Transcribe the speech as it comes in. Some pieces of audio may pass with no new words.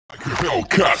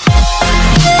Hellcat.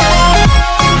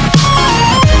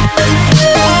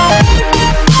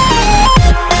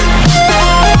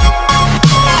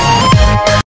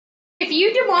 If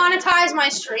you demonetize my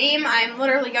stream, I'm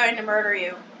literally going to murder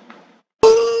you.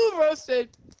 Ooh, roasted.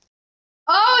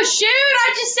 Oh shoot,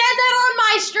 I just said that on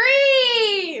my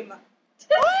stream!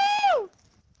 Woo!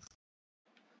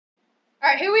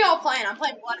 Alright, who we all playing? I'm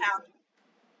playing Bloodhound.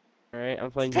 Alright,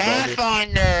 I'm playing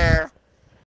Pathfinder.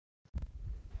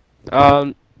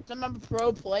 I'm I'm a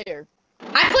pro player.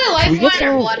 I play Lifeline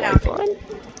or Bloodhound.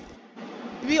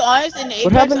 To be honest, in Apex,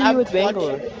 What happened to you I'm with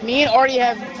Bangalore? Me and Artie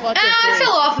have clutch of I three.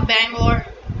 fell off of Bangalore.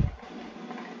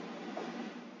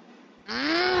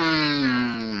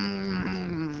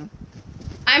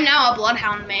 I'm now a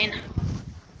Bloodhound main.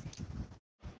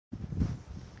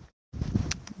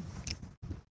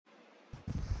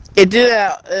 It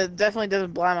definitely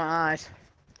doesn't blind my eyes.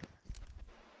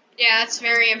 Yeah, it's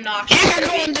very obnoxious.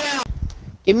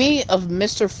 Give me a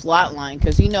Mr. Flatline,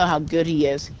 because you know how good he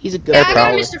is. He's a good Yeah, I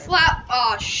got player. Mr. Flat.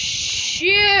 Oh,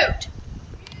 shoot.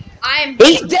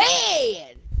 He's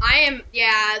dead!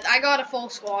 Yeah, I got a full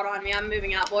squad on me. I'm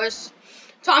moving out, boys.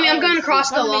 Tommy, I'm going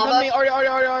across the lava.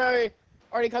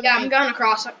 Artie, come Yeah, to me. I'm going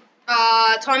across.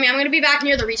 Tommy, I'm going to be back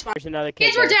near the respawn. There's another kid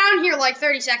Kids were down here like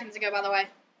 30 seconds ago, by the way.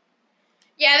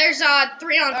 Yeah, there's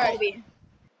 3 on Colby.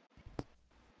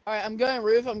 Alright, I'm going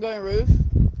roof.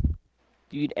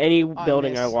 Dude, any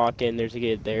building I walk in, there's a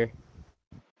kid there.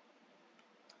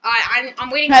 I'm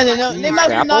waiting. They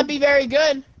must not be very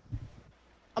good.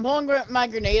 I'm pulling my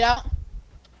grenade out.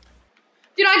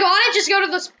 Dude, I got it. Just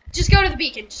go to the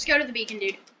beacon. Just go to the beacon,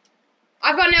 dude.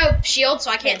 I've got no shield,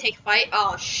 so I can't take a fight.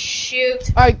 Oh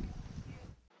shoot. Alright.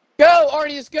 Go,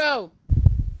 Artie, just go.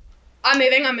 I'm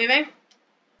moving.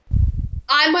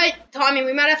 Tommy,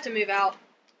 we might have to move out.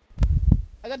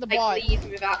 I got the Like, bot. leave,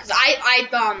 move out, because I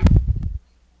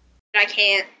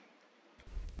can't.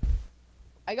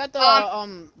 I got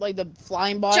the, like the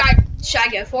flying bot. Should I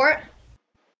go for it?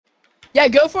 Yeah,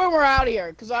 go for it, we're out of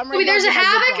here, because I'm ready. Wait, there's a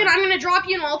Havoc, and I'm gonna drop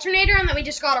you an alternator, and then we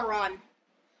just gotta run.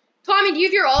 Tommy, do you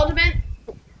have your ultimate?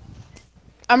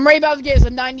 I'm right about to get it, it's a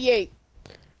 98.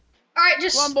 Alright,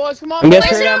 just... Come on, boys, come on.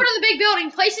 Place it over to the big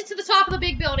building. Place it to the top of the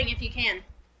big building if you can.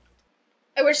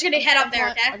 And we're just gonna head up there,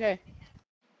 okay? Okay.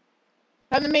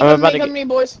 Come to me,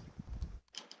 boys.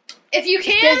 If you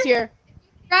can, Kids here.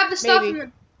 grab the stuff and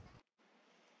then...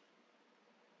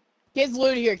 Kids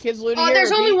looted here. Oh,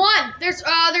 there's only one. There's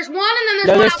one, and then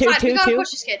there's one outside. We gotta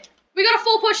push this kid. We gotta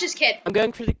full push this kid. I'm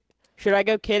going for the... Should I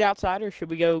go kid outside, or should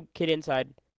we go kid inside?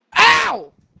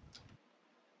 Ow!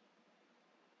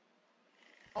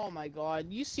 Oh my god,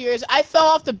 you serious? I fell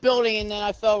off the building, and then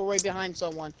I fell right behind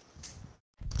someone.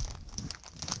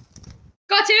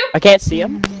 Got 2? I can't see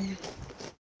him.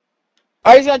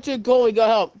 I just got 2 goalie, go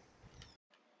help.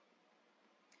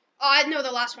 Oh, I know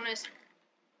the last one is.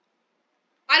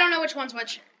 I don't know which one's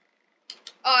which.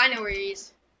 Oh, I know where he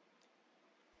is.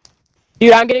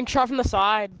 Dude, I'm getting shot from the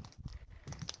side.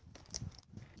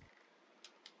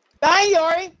 Behind you,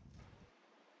 Ori!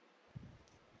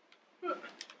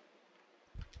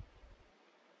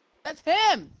 That's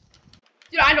him!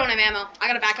 Dude, I don't have ammo. I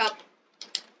gotta back up.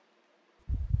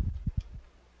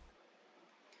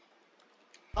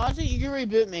 Honestly, you can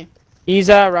reboot me. He's,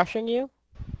 rushing you?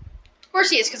 Of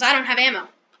course he is, because I don't have ammo.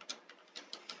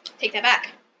 Take that back.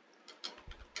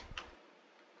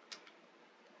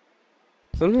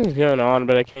 Something's going on,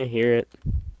 but I can't hear it. I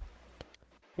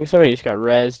think somebody just got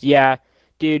rezzed. Yeah,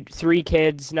 dude, 3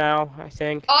 kids now, I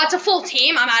think. Oh, it's a full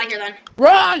team. I'm out of here then.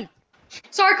 Run!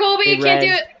 Sorry, Colby, you can't do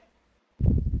it.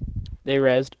 They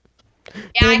rezzed.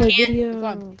 Yeah, I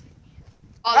can't.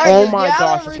 Oh my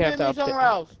gosh, I can't me somewhere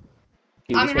else.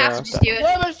 I'm gonna have to just do it.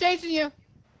 Whoever's chasing you.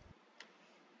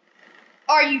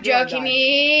 Are you joking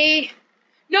me?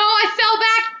 No, I fell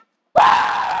back.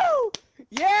 Woo!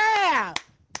 Yeah!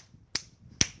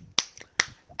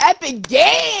 Epic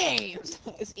Games!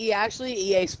 Is actually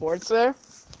EA Sports there?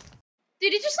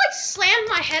 Dude, it just like slammed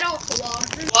my head off the wall.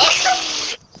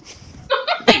 What? Oh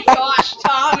my gosh,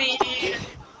 Tommy, dude.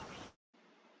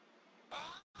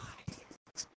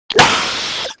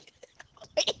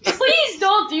 Please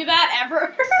don't do that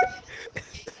ever.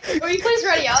 Will you please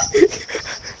ready up? Are you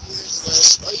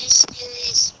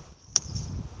serious?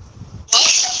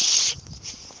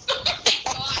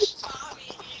 Gosh,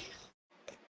 Tommy.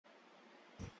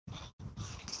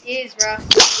 Jeez, bro.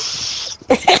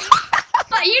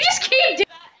 You just keep doing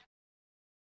that.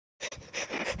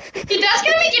 Dude, that's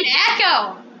gonna make an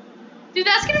echo. Dude,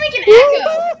 that's gonna make an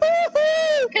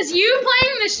echo. Cause you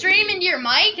playing the stream into your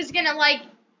mic is gonna like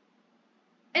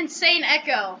insane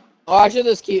echo. Oh, I should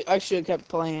have kept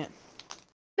playing it.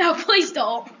 No, please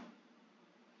don't.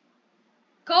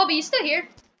 Colby, you still here?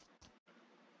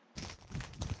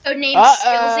 Oh, name's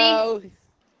SKILLZY.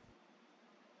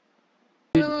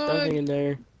 Dude, nothing in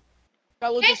there.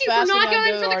 Thank you for not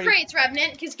going for the crates,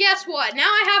 Revenant, because guess what? Now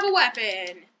I have a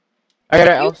weapon. I got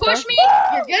an If you elf push star. me,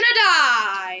 you're gonna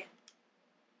die.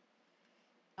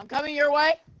 I'm coming your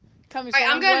way. Coming. Alright,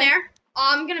 I'm going there.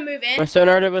 I'm gonna move in. My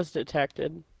sonar was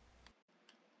detected.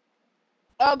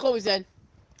 Oh, Chloe's dead.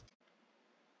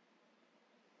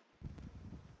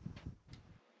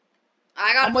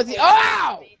 I'm with you.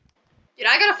 Oh! Dude,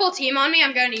 I got a full team on me.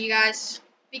 I'm going to you guys.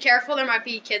 Be careful. There might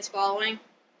be kids following.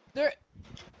 There.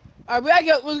 All right,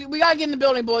 we gotta get in the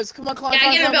building, boys. Come on, come on,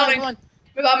 get in the building. Come on.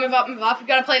 Move up, move up, move up. We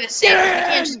gotta play this safe. We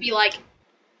can't just be like,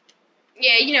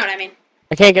 yeah, you know what I mean.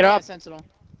 I can't get up. Sentinel.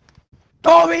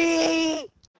 Toby!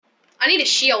 I need a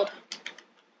shield.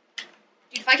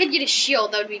 Dude, if I could get a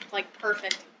shield, that would be like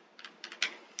perfect.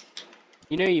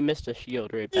 You know you missed a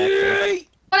shield right back there.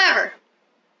 Whatever.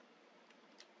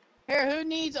 Here, who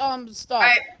needs stuff?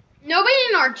 Alright, nobody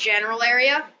in our general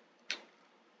area.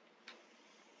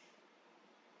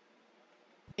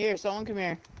 Here, someone come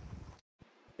here.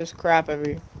 There's crap over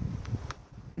here.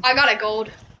 I got a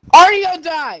gold. Already gonna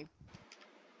die!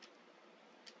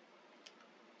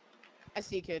 I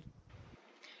see you, kid.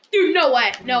 Dude, no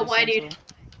way. No way, dude.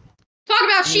 Talk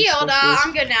about shield,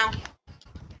 I'm good now.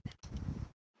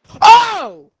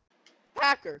 Oh!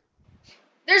 Hacker.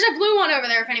 There's a blue one over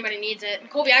there if anybody needs it.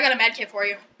 Colby, I got a med kit for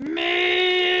you.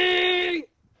 Me!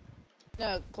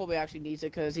 No, Colby actually needs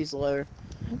it because he's lower.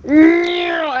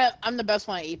 I'm the best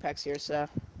one at Apex here, so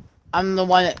I'm the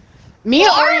one that me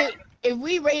and Ari. If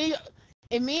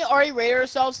me and Ari rate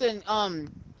ourselves in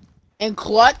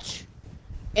clutch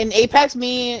in Apex,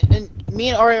 me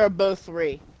and Ari are both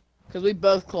 3 because we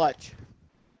both clutch.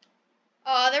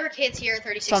 There were kids here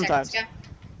 36 Sometimes. seconds ago.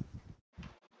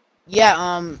 Yeah,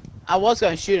 I was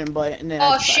gonna shoot him, but and then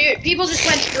oh shoot! People just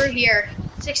went through here.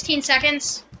 16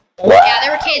 seconds. Yeah,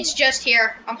 there were kids just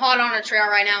here. I'm hot on a trail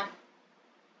right now.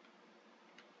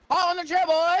 Hot on the trail,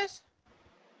 boys!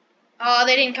 Oh,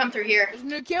 they didn't come through here. There's a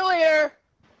new kill here.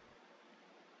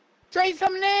 Train's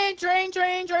coming in. Train.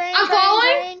 I'm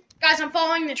following. Guys, I'm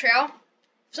following the trail.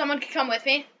 Someone could come with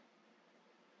me.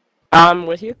 I'm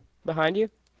with you. Behind you.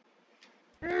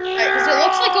 Because it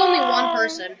looks like only one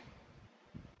person.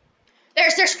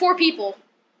 There's 4 people.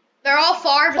 They're all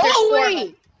far, but there's 4 of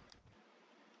them.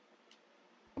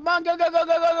 Come on, go,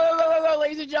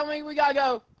 ladies and gentlemen, we gotta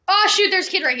go. Oh shoot, there's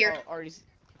a kid right here. Oh, already.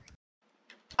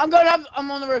 I'm going up. I'm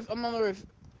on the roof.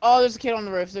 Oh, there's a kid on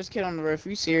the roof. Are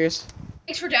you serious?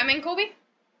 Thanks for DMing, Colby.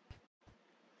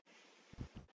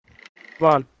 Come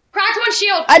on. Cracked one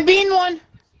shield. I beamed one.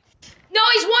 No,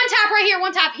 he's one tap right here.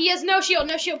 One tap. He has no shield,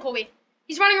 Colby.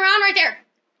 He's running around right there.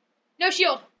 No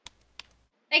shield.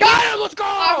 Thank Got you. him, let's go!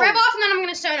 Rev off and then I'm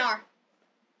gonna sonar.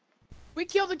 We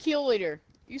killed the kill leader.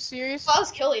 You serious? Oh,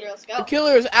 let's kill leader. Let's go. The kill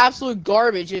leader is absolute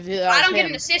garbage. If it, I don't get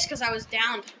an assist because I was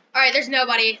downed. All right, there's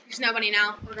nobody. There's nobody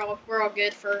now. We're all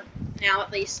good for now at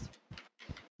least.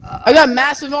 I got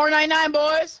massive R99,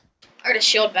 boys. I got a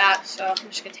shield back, so I'm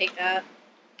just gonna take that.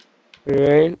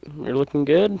 Alright, you're looking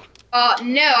good. No,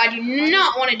 I do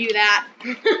not want to do that.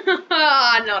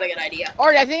 Not a good idea.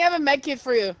 Alright, I think I have a med kit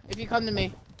for you if you come to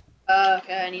me.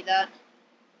 Okay, I need that.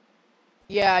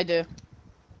 Yeah, I do.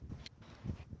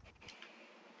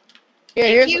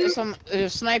 Here, here's a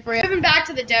sniper. Moving back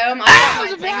to the dome.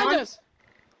 Ah, behind us!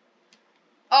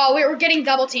 Oh, we're getting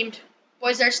double teamed.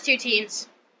 Boys, there's 2 teams.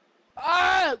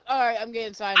 Ah! Alright, I'm getting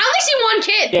inside. I only see one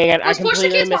kid. Dang it, Let's push the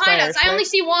kids behind us. airstrike. I only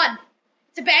see one.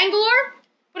 It's a Bangalore,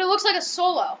 but it looks like a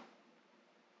solo.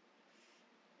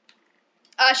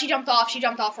 She jumped off.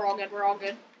 We're all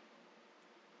good.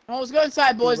 Oh, let's go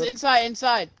inside, boys.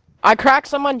 Inside. I cracked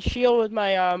someone's shield with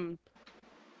my I don't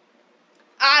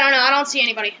know. I don't see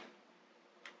anybody.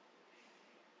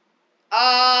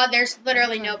 There's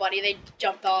literally nobody. They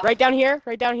jumped off. Right down here.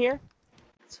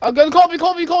 Oh, go Colby.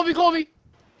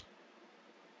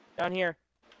 Down here.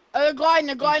 They're gliding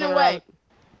away.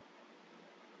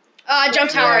 Jump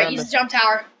tower. Use the jump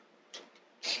tower.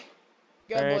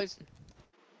 Go, boys.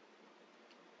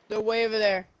 They're way over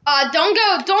there.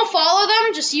 Don't follow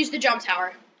them. Just use the jump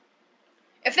tower.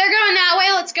 If they're going that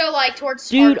way, let's go like towards.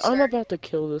 Dude, Harvester. I'm about to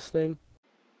kill this thing.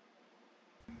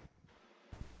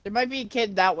 There might be a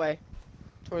kid that way,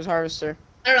 towards Harvester.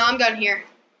 I don't know. I'm going here.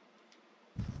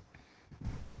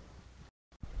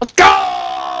 Let's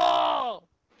go!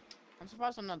 I'm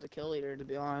surprised I'm not the kill leader, to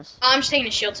be honest. I'm just taking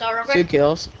a shield cell real quick. 2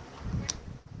 kills.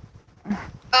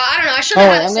 I don't know. I should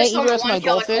have had I'm assist gonna on the eat my one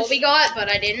kill that goldfish. Colby got, but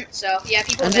I didn't. So yeah,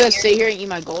 people. I'm have just gonna been stay here and eat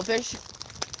my goldfish.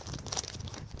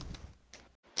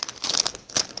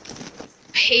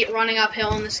 I hate running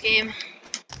uphill in this game.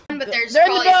 but there's They're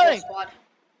in the probably a full building. squad.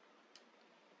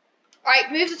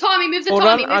 Alright, move to Tommy, move to Hold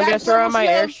Tommy. on, Move I'm to gonna throw out my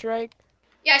Shield. airstrike.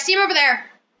 Yeah, I see him over there.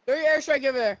 Throw your airstrike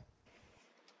over there.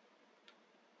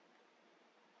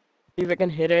 See if I can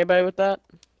hit anybody with that.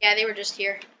 Yeah, they were just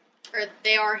here. Or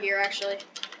they are here, actually.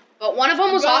 But one of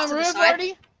them was You off on to the roof, side.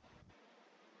 Artie?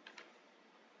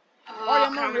 Artie,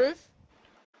 I'm on roof.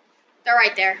 They're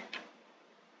right there.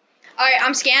 Alright,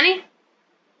 I'm scanning.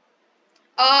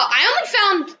 I only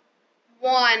found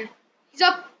one. He's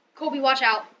up. Colby, watch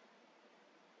out.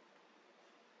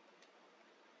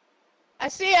 I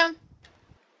see him.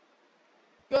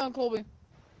 Go on, Colby.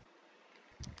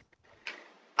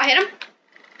 I hit him.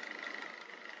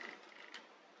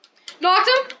 Knocked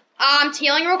him. I'm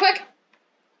healing real quick.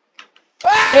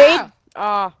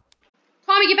 Ah!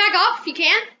 Tommy, get back up if you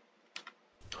can.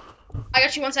 I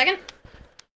got you 1 second.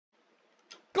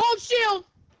 Gold shield!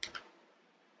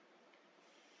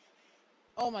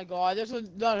 Oh my god, this was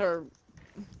not her.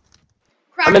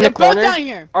 Crack I'm in the him. They're both corner. down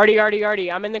here.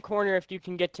 Artie, I'm in the corner if you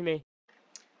can get to me.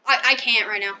 I can't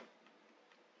right now.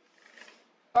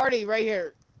 Artie, right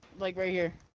here. Like, right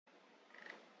here.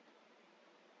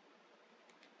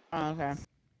 Oh, okay.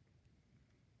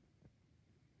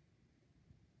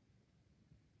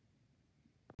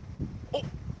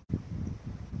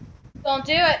 Don't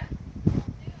do it.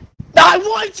 I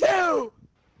want to!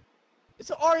 It's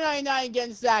an R99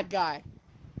 against that guy.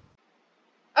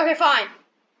 Okay, fine.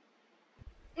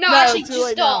 No, No, actually, too just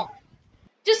late don't. now.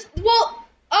 Just, well,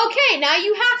 okay, now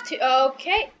you have to.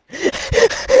 Okay.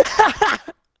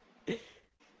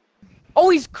 Oh,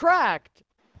 he's cracked.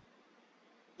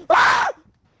 Ah!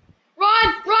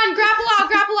 Run, grapple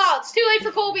out. It's too late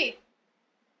for Colby.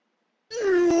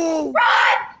 No!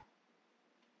 Run!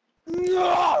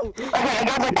 No!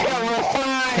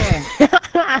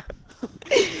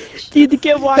 Dude, the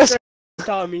kid walked around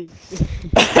Tommy.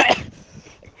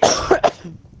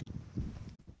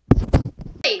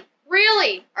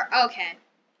 Really? Okay.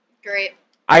 Great.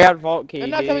 I got vault key, They're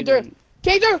not dude. coming through.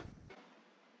 Came through!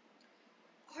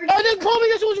 Oh, then Colby,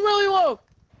 this was really low!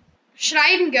 Should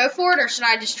I even go for it, or should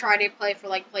I just try to play for,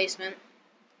 like, placement?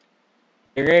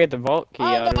 You're gonna get the vault key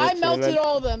out of it. I so melted then-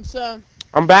 all of them, so...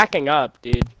 I'm backing up,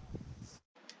 dude.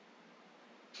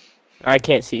 I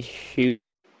can't see shoot.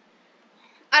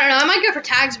 I don't know, I might go for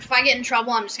tags, but if I get in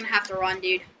trouble, I'm just gonna have to run,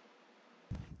 dude.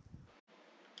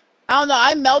 I don't know,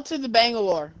 I melted the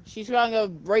Bangalore. She's gonna go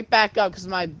right back up because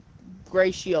of my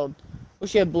gray shield. Well,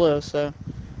 she had blue, so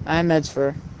I have meds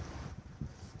for her.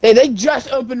 Hey, they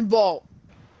just opened vault.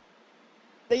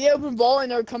 They opened vault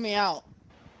and they're coming out.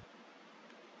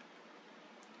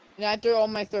 And I threw all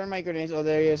my thermite grenades. Oh,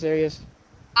 there he is.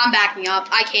 I'm backing up.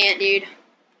 I can't, dude.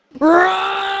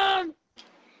 Run!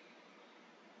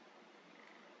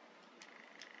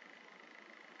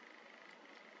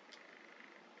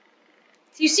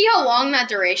 Do you see how long that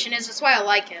duration is? That's why I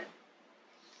like it.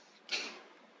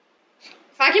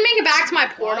 If I can make it back to my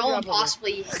portal and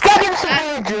possibly...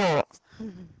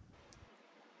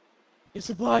 Your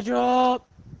supply drop!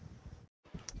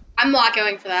 I'm not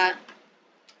going for that.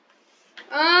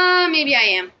 Maybe I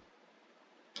am.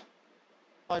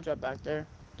 Supply drop back there.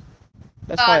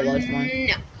 That's probably lifeline.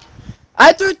 No.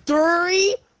 I threw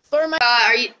 3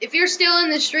 thermite. If you're still in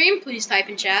the stream, please type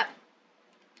in chat.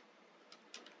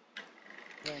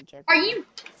 Are you?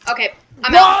 Okay,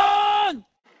 I'm out. Run!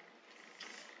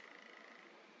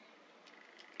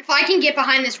 If I can get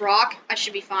behind this rock, I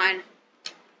should be fine.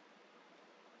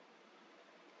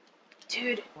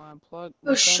 Dude,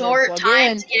 those short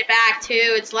times to get it back too.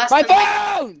 It's less My than like...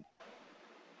 phone!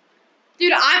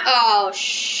 Dude, oh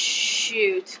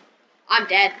shoot. I'm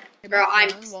dead. Bro,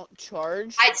 won't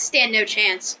charge. I'd stand no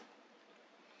chance.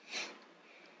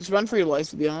 Just run for your life,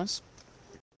 to be honest.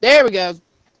 There we go.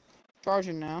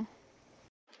 Charging now.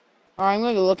 Alright, I'm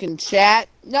gonna go look in chat.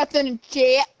 Nothing in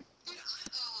chat.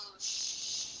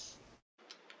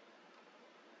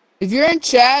 If you're in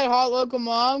chat, Hot Local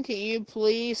Mom, can you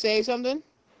please say something?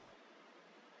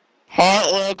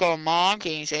 Hot Local Mom,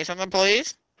 can you say something,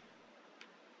 please?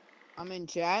 I'm in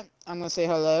chat. I'm gonna say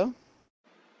hello.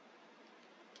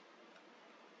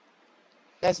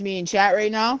 That's me in chat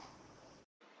right now.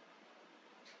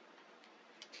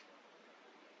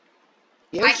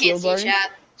 Yeah, I can't see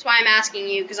chat. That's why I'm asking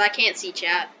you, because I can't see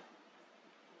chat.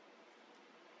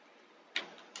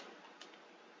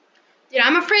 Dude,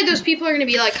 I'm afraid those people are going to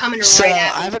be, like, coming right at me.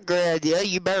 I have a great idea.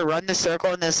 You better run the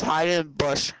circle and just hide in a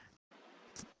bush.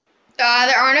 There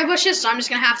are no bushes, so I'm just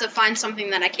going to have to find something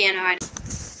that I can hide.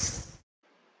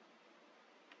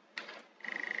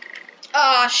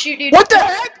 Oh, shoot, dude. What the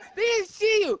heck? They didn't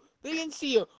see you. They didn't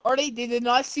see you. Or they did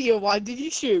not see you. Why did you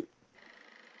shoot?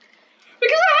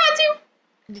 Because I had to.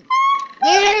 They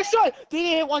didn't hit a shot. They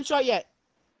didn't hit one shot yet.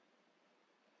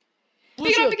 Pick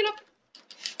it up, pick it up.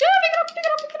 Pick it up, pick it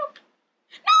up, pick it up.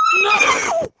 No!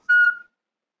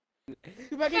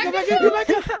 Go back in, go back in, go back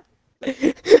in.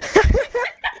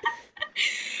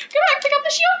 Come on, pick up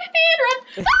the shield and run.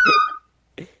 Ah!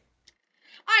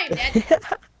 I am dead.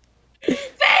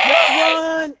 FaZe!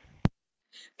 Run!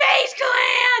 FaZe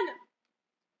Clan!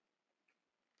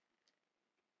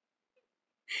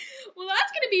 Well,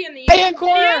 that's gonna be in the Hey, in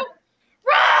corner! video.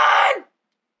 Run!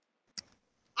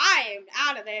 I am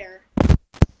out of there.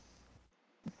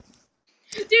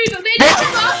 Dude, they just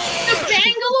the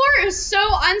Bangalore is so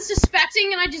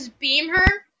unsuspecting, and I just beam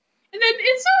her. And then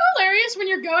it's so hilarious when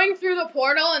you're going through the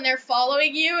portal and they're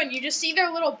following you, and you just see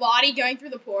their little body going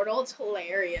through the portal. It's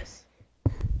hilarious.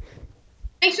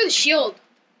 Thanks for the shield.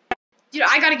 Dude,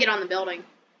 I gotta get on the building.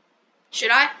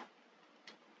 Should I?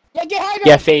 Yeah, get higher!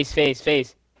 Yeah,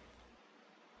 FaZe.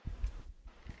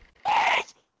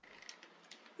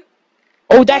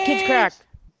 Oh, that kid's cracked.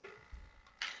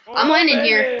 I'm landing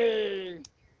here.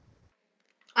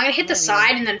 I'm gonna hit the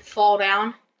side and then fall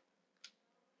down.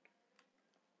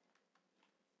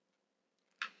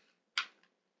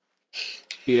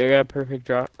 Dude, I got a perfect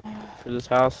drop for this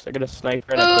house. I got a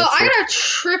sniper and a Oh, pistol. I got a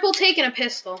triple take and a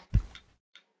pistol.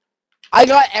 I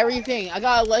got everything. I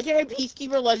got a legendary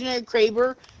Peacekeeper, legendary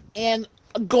Kraber, and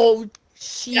a gold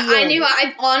shield. I knew.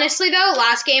 I honestly though,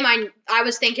 last game I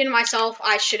was thinking to myself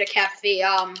I should have kept the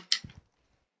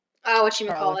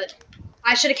whatchamacallit.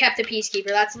 I should have kept the Peacekeeper.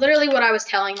 That's literally what I was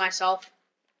telling myself.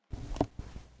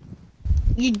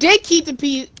 You did keep the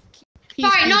Peacekeeper.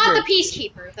 Sorry, not the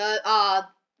Peacekeeper. The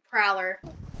Prowler.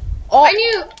 Oh, I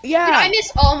knew. yeah. Dude, I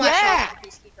miss all my Yeah. shots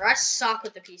with the Peacekeeper. I suck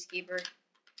with the Peacekeeper.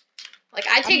 Like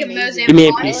I take a amazing. Mozambique. Give me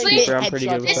a Honestly, Peacekeeper, I'm pretty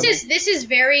good with them. this is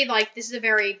very this is a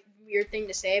very weird thing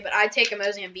to say, but I'd take a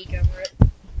Mozambique over it.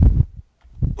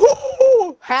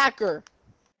 Ooh, hacker.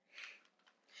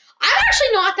 I'm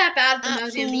actually not that bad at the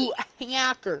Absolute Mozambique.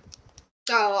 hacker.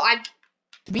 So I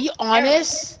To be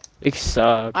honest, They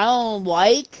suck. I don't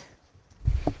like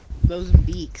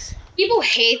Mozambiques. people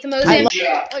hate the I Mozambique.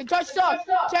 Wait, touch top!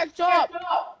 Check top!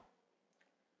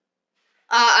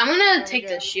 I'm gonna take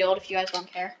the shield if you guys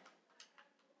don't care.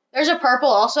 There's a purple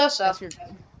also, so That's your...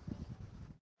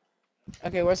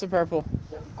 Okay, where's the purple?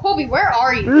 Colby, where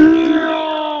are you?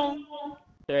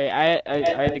 Sorry, I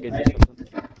had to go do something.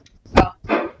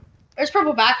 Oh, there's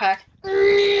purple backpack.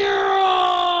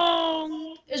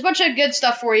 There's a bunch of good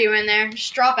stuff for you in there.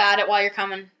 Just drop at it while you're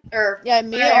coming. Or Yeah,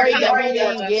 me and Ari definitely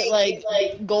didn't get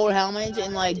like gold helmets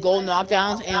and like gold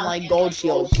knockdowns and like gold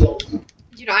shields.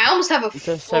 Dude, I almost have a. It's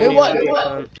a full-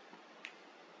 71%.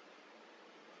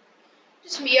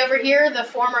 Just me over here, the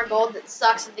former gold that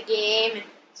sucks at the game, and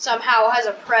somehow has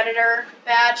a predator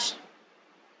badge.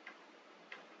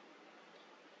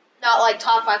 Not like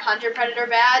top 500 predator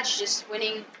badge, just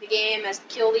winning the game as the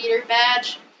kill leader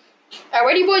badge. Alright,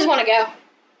 where do you boys want to go?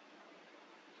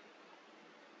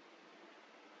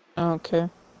 Okay.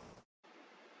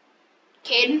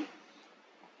 Caden?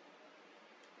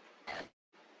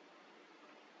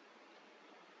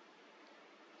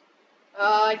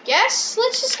 I guess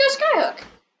let's just go Skyhook.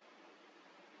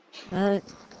 Alright.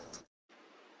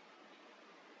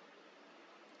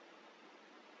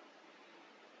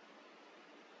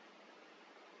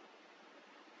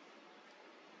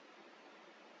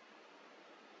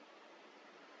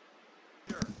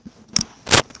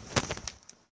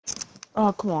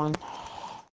 Oh, come on.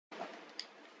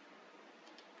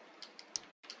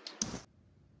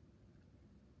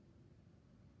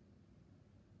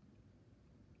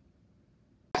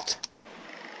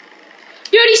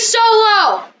 Dude, he's so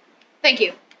low! Thank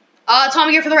you.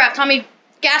 Tommy, go for the rev. Tommy,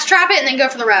 gas trap it and then go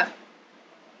for the rev.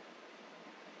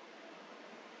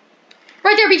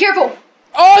 Right there, be careful.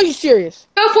 Oh, are you serious?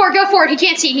 Go for it.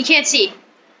 He can't see.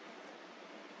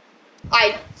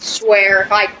 I swear,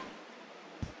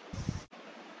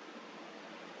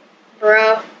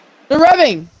 Bro. They're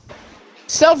revving!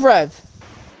 Self-rev.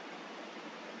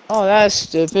 Oh, that's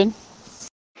stupid.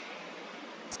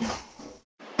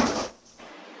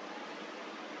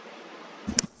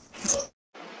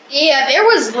 Yeah, there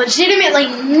was legitimately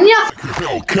nothing.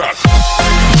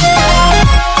 Hellcat.